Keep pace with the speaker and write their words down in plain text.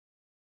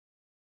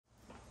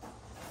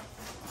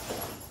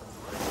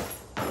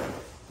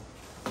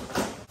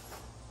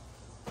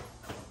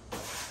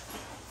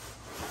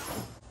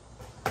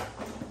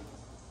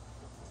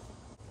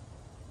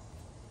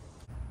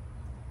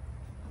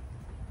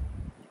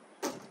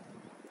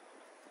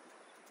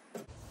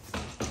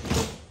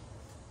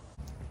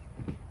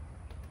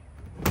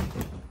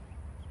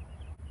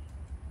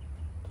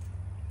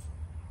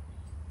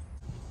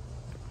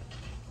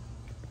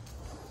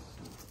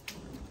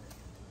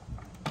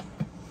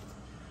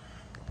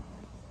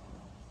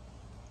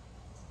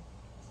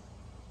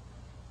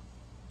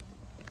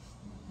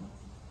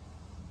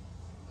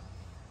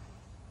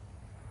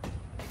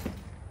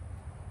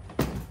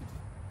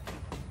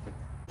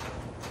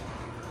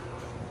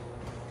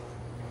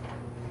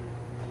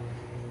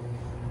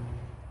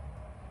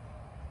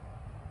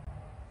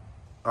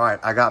All right,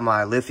 I got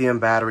my lithium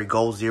battery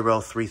Goal Zero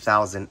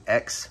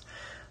 3000X.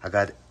 I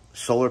got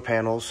solar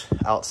panels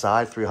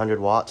outside, 300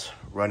 watts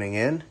running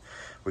in.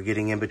 We're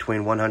getting in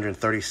between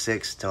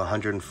 136 to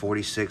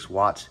 146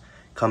 watts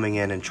coming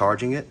in and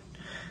charging it.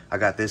 I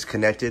got this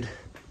connected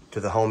to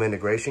the home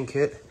integration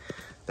kit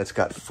that's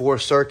got 4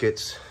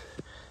 circuits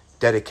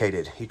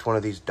dedicated. Each one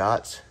of these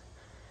dots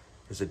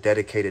is a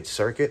dedicated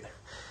circuit,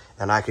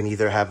 and I can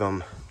either have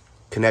them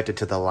connected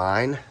to the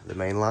line, the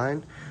main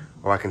line,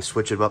 or I can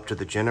switch it up to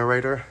the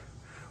generator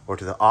or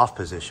to the off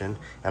position,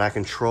 and I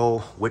control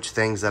which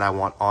things that I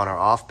want on or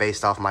off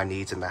based off my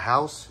needs in the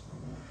house.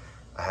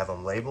 I have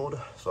them labeled.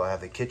 So I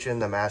have the kitchen,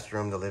 the master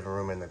room, the living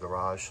room, and the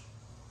garage.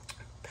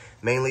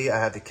 Mainly I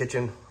have the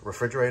kitchen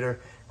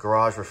refrigerator,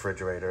 garage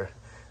refrigerator,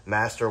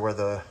 master where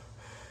the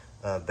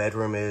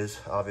bedroom is,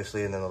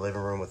 obviously, and then the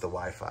living room with the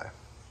Wi-Fi.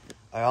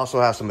 I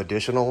also have some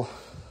additional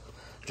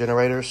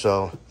generators.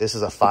 So this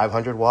is a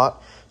 500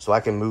 watt, so I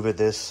can move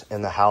this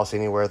in the house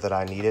anywhere that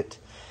I need it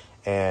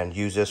and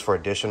use this for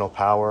additional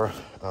power,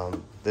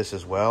 this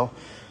as well.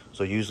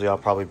 So usually I'll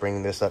probably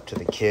bring this up to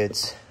the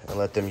kids and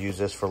let them use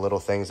this for little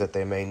things that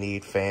they may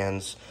need,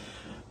 fans,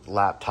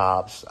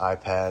 laptops,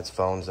 iPads,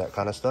 phones, that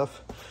kind of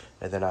stuff.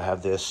 And then I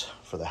have this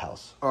for the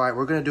house. All right,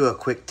 we're gonna do a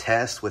quick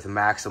test with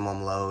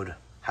maximum load,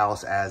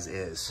 house as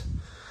is.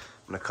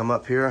 I'm gonna come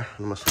up here,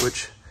 I'm gonna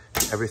switch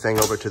everything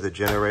over to the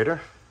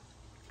generator,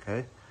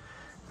 okay?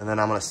 And then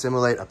I'm gonna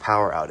simulate a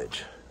power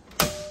outage.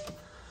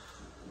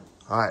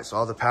 All right, so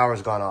all the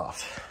power's gone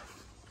off.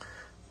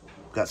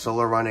 Got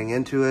solar running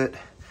into it,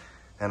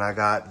 and I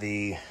got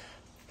the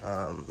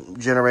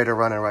generator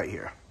running right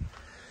here.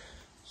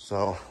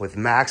 So with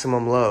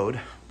maximum load,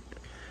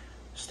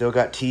 still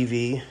got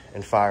TV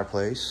and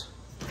fireplace,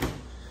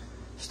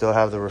 still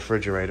have the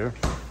refrigerator.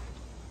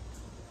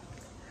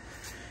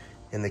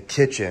 In the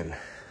kitchen,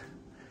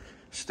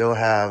 still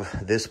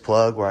have this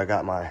plug where I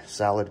got my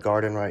salad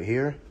garden right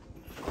here.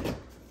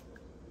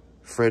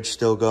 Fridge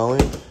still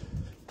going.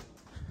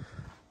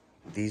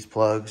 These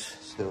plugs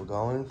still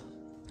going.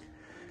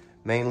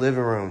 Main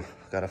living room,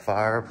 got a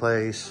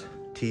fireplace,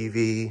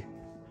 TV,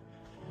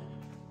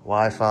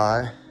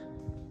 Wi-Fi,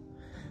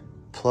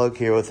 plug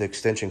here with the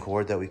extension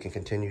cord that we can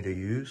continue to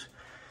use.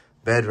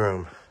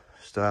 Bedroom,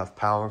 still have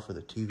power for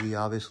the TV,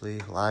 obviously,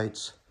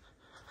 lights.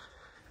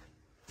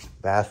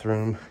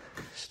 Bathroom,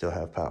 still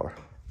have power.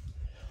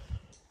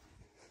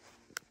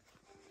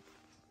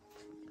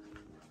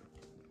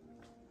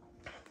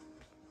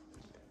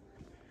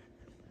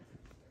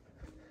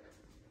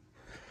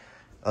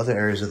 Other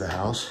areas of the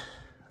house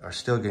are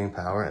still getting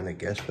power, in the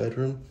guest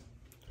bedroom.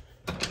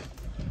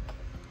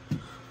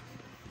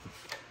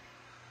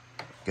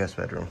 Guest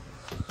bedroom.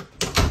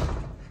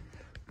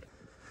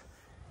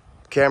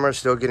 Camera's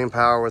still getting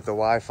power with the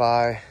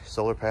Wi-Fi.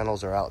 Solar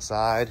panels are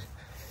outside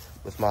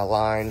with my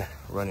line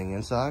running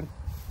inside.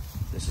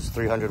 This is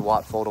 300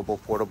 watt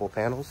foldable portable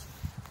panels.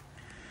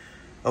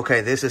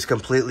 Okay, this is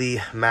completely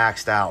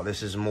maxed out.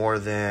 This is more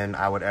than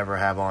I would ever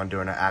have on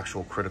during an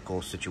actual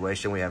critical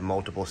situation. We have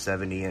multiple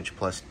 70-inch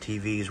plus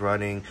TVs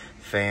running,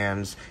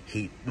 fans,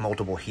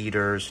 multiple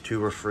heaters, 2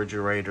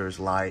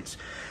 refrigerators, lights.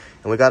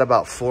 And we got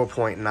about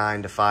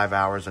 4.9 to 5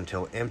 hours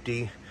until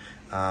empty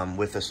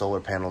with the solar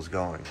panels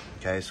going.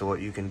 Okay, so what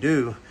you can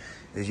do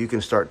is you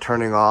can start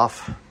turning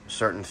off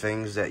certain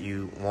things that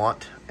you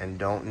want and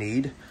don't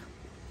need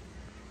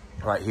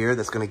right here.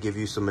 That's gonna give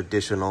you some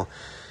additional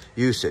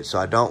usage. So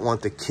I don't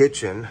want the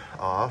kitchen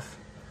off,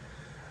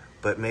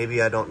 but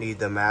maybe I don't need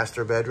the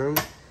master bedroom,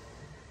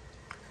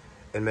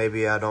 and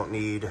maybe I don't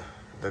need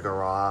the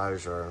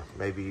garage, or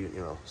maybe, you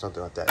know,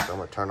 something like that. So I'm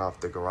gonna turn off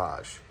the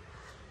garage.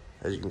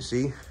 As you can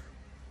see,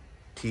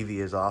 TV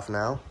is off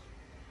now.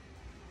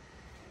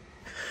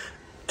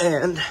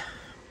 And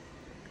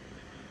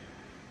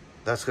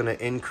that's gonna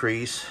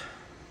increase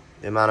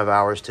the amount of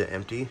hours to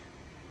empty.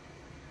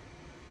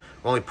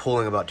 We're only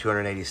pulling about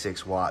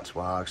 286 watts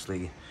while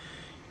actually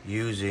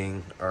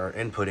using or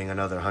inputting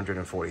another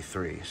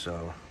 143.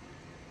 So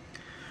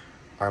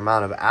our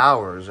amount of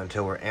hours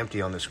until we're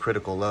empty on this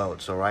critical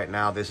load. So right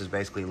now this is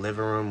basically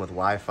living room with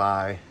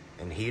Wi-Fi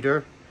and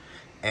heater,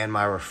 and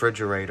my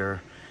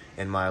refrigerator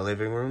in my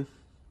living room.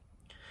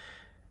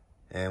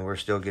 And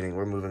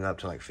we're moving up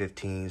to like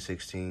 15,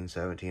 16,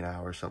 17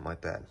 hours, something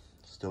like that.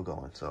 Still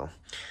going. So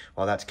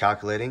while that's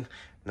calculating,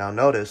 now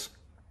notice,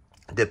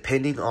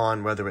 depending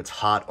on whether it's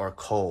hot or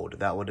cold,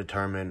 that will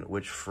determine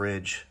which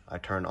fridge I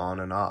turn on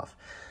and off.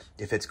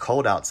 If it's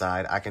cold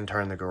outside, I can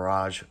turn the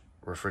garage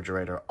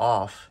refrigerator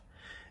off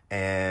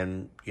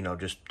and, you know,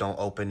 just don't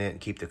open it and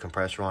keep the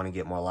compressor on and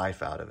get more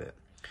life out of it.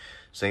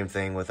 Same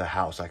thing with a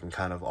house. I can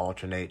kind of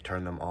alternate,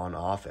 turn them on,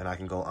 off, and I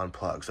can go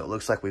unplug. So it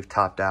looks like we've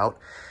topped out.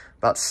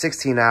 About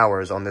 16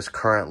 hours on this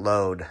current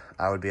load,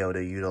 I would be able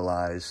to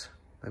utilize,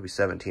 maybe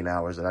 17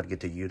 hours that I'd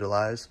get to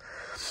utilize,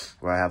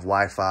 where I have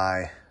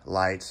Wi-Fi,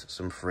 lights,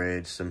 some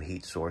fridge, some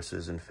heat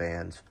sources and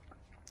fans.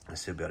 I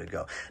should be able to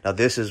go. Now,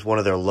 this is one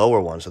of their lower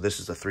ones. So this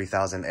is a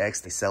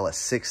 3000X. They sell a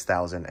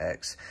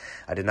 6000X.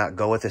 I did not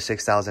go with the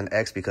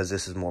 6000X because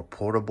this is more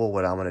portable.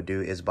 What I'm going to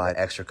do is buy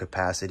extra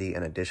capacity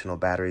and additional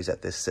batteries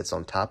that this sits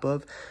on top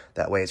of.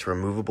 That way it's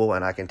removable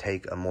and I can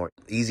take a more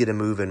easy to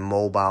move and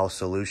mobile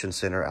solution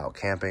center out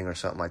camping or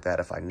something like that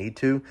if I need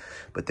to,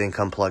 but then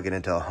come plug it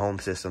into a home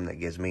system that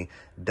gives me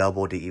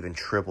double to even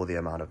triple the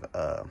amount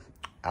of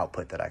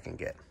output that I can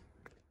get.